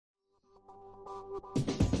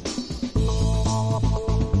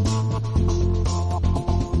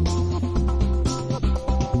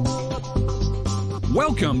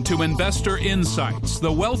Welcome to Investor Insights, the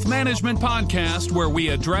wealth management podcast where we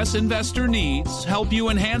address investor needs, help you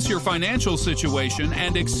enhance your financial situation,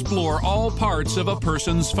 and explore all parts of a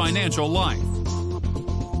person's financial life.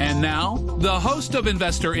 And now, the host of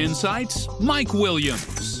Investor Insights, Mike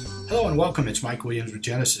Williams. Hello and welcome. It's Mike Williams with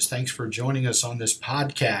Genesis. Thanks for joining us on this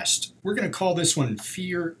podcast. We're going to call this one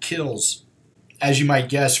Fear Kills. As you might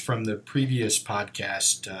guess from the previous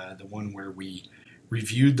podcast, the one where we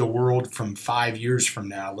reviewed the world from 5 years from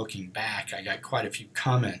now, looking back, I got quite a few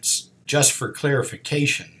comments. Just for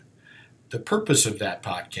clarification, the purpose of that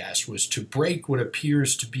podcast was to break what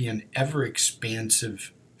appears to be an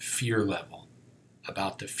ever-expansive fear level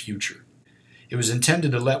about the future. It was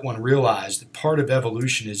intended to let one realize that part of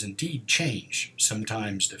evolution is indeed change.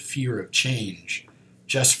 Sometimes the fear of change,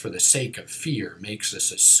 just for the sake of fear, makes us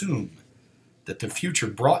assume that the future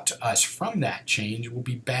brought to us from that change will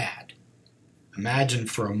be bad. Imagine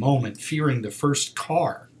for a moment fearing the first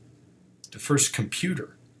car, the first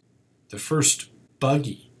computer, the first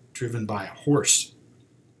buggy driven by a horse,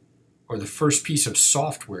 or the first piece of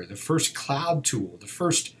software, the first cloud tool, the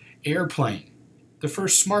first airplane, the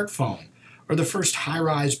first smartphone, or the first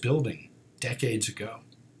high-rise building decades ago.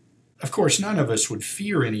 Of course, none of us would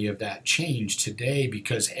fear any of that change today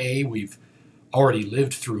because A, we've already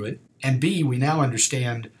lived through it, and B, we now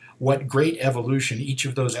understand what great evolution each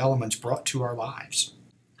of those elements brought to our lives.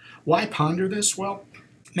 Why ponder this? Well,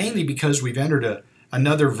 mainly because we've entered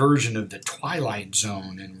another version of the twilight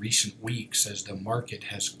zone in recent weeks as the market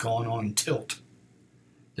has gone on tilt.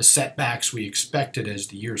 The setbacks we expected as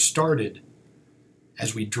the year started,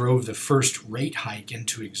 as we drove the first rate hike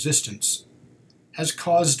into existence, has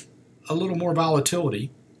caused a little more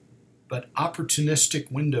volatility, but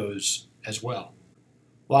opportunistic windows as well.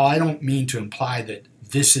 While I don't mean to imply that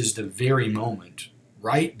this is the very moment,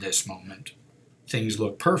 right this moment, things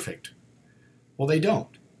look perfect. Well, they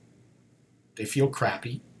don't. They feel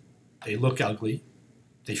crappy, they look ugly,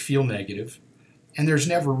 they feel negative, and there's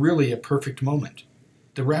never really a perfect moment.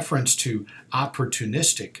 The reference to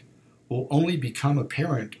opportunistic will only become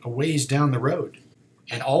apparent a ways down the road,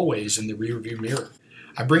 and always in the rearview mirror.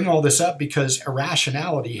 I bring all this up because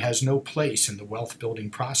irrationality has no place in the wealth building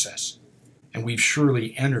process, and we've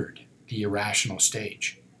surely entered the irrational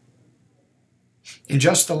stage. In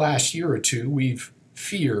just the last year or two, we've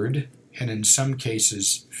feared, and in some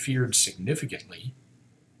cases feared significantly,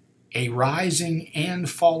 a rising and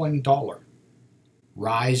falling dollar,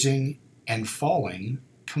 rising and falling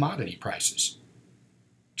commodity prices,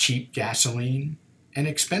 cheap gasoline and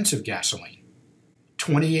expensive gasoline,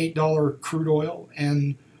 $28 crude oil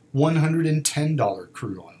and $110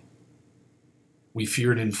 crude oil. We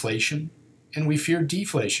feared inflation and we feared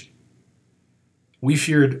deflation. We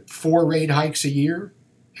feared 4 rate hikes a year,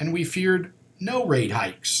 and we feared no rate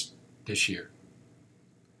hikes this year.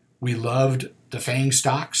 We loved the FANG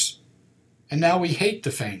stocks, and now we hate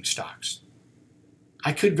the FANG stocks.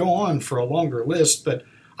 I could go on for a longer list, but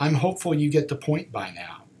I'm hopeful you get the point by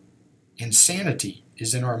now. Insanity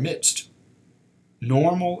is in our midst.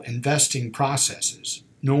 Normal investing processes,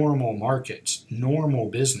 normal markets, normal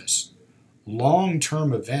business,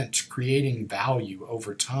 long-term events creating value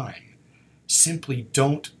over time simply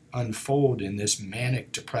don't unfold in this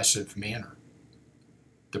manic depressive manner.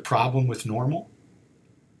 The problem with normal?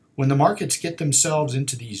 When the markets get themselves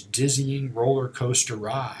into these dizzying roller coaster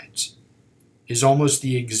rides, is almost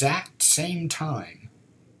the exact same time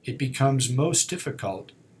it becomes most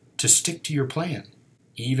difficult to stick to your plan,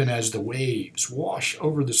 even as the waves wash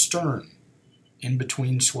over the stern in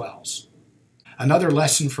between swells. Another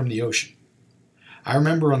lesson from the ocean. I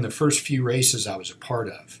remember on the first few races I was a part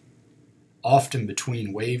of, often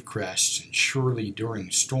between wave crests and surely during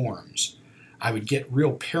storms, I would get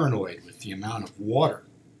real paranoid with the amount of water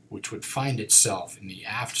which would find itself in the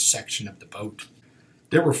aft section of the boat.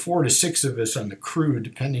 There were 4 to 6 of us on the crew,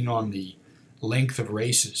 depending on the length of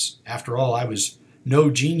races. After all, I was no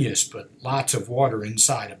genius, but lots of water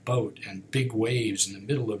inside a boat and big waves in the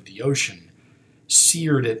middle of the ocean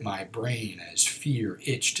seared at my brain as fear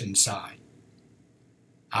itched inside.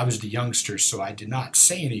 I was the youngster, so I did not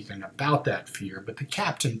say anything about that fear, but the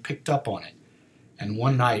captain picked up on it. And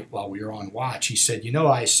one night while we were on watch, he said,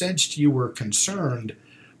 I sensed you were concerned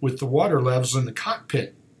with the water levels in the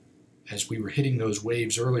cockpit as we were hitting those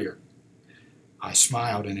waves earlier. I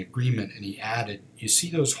smiled in agreement, and he added, you see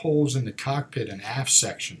those holes in the cockpit and aft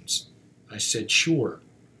sections? I said, sure.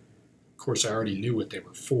 Of course, I already knew what they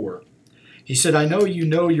were for. He said, I know you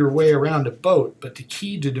know your way around a boat, but the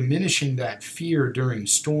key to diminishing that fear during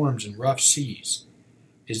storms and rough seas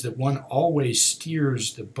is that one always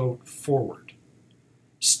steers the boat forward.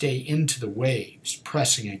 Stay into the waves,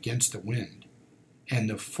 pressing against the wind, And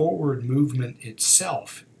the forward movement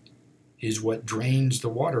itself is what drains the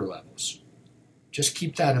water levels. Just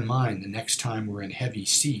keep that in mind the next time we're in heavy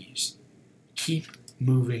seas. Keep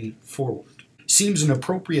moving forward. Seems an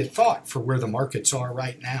appropriate thought for where the markets are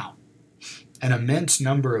right now. An immense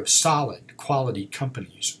number of solid, quality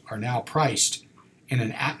companies are now priced in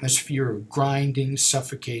an atmosphere of grinding,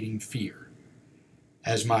 suffocating fear.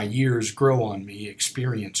 As my years grow on me,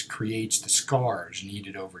 experience creates the scars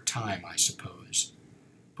needed over time, I suppose.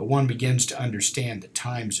 But one begins to understand that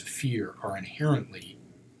times of fear are inherently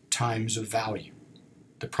times of value.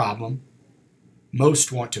 The problem?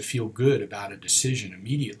 Most want to feel good about a decision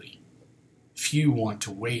immediately. Few want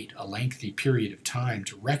to wait a lengthy period of time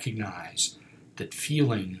to recognize that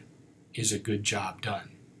feeling is a good job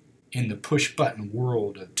done. In the push-button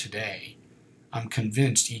world of today, I'm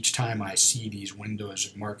convinced each time I see these windows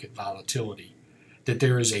of market volatility that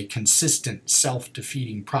there is a consistent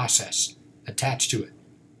self-defeating process attached to it.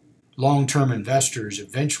 Long-term investors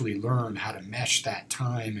eventually learn how to mesh that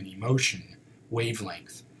time and emotion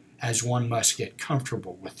wavelength, as one must get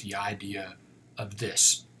comfortable with the idea of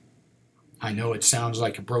this. I know it sounds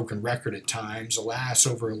like a broken record at times. Alas,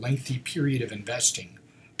 over a lengthy period of investing,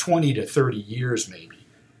 20 to 30 years maybe,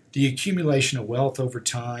 the accumulation of wealth over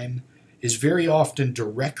time is very often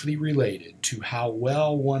directly related to how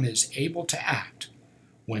well one is able to act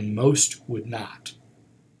when most would not,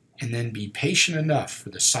 and then be patient enough for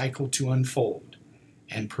the cycle to unfold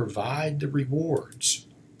and provide the rewards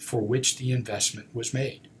for which the investment was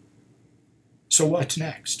made. So what's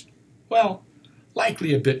next? Well,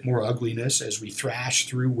 likely a bit more ugliness as we thrash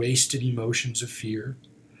through wasted emotions of fear.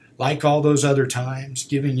 Like all those other times,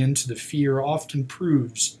 giving in to the fear often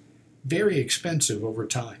proves very expensive over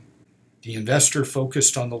time. The investor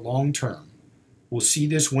focused on the long term will see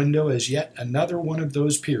this window as yet another one of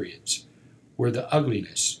those periods where the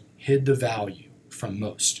ugliness hid the value from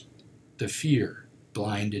most. The fear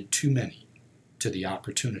blinded too many to the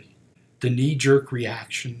opportunity. The knee-jerk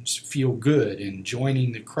reactions feel good in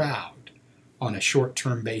joining the crowd on a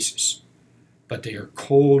short-term basis, but they are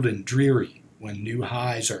cold and dreary when new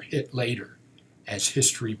highs are hit later, as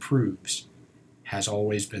history proves has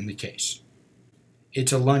always been the case.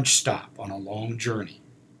 It's a lunch stop on a long journey.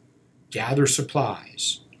 Gather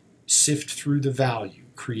supplies, sift through the value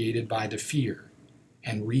created by the fear,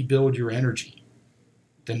 and rebuild your energy.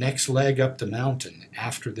 The next leg up the mountain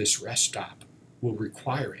after this rest stop will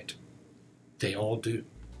require it. They all do,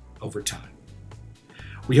 over time.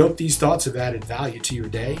 We hope these thoughts have added value to your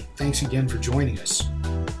day. Thanks again for joining us.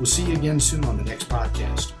 We'll see you again soon on the next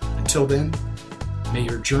podcast. Until then, may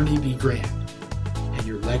your journey be grand and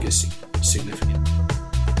your legacy significant.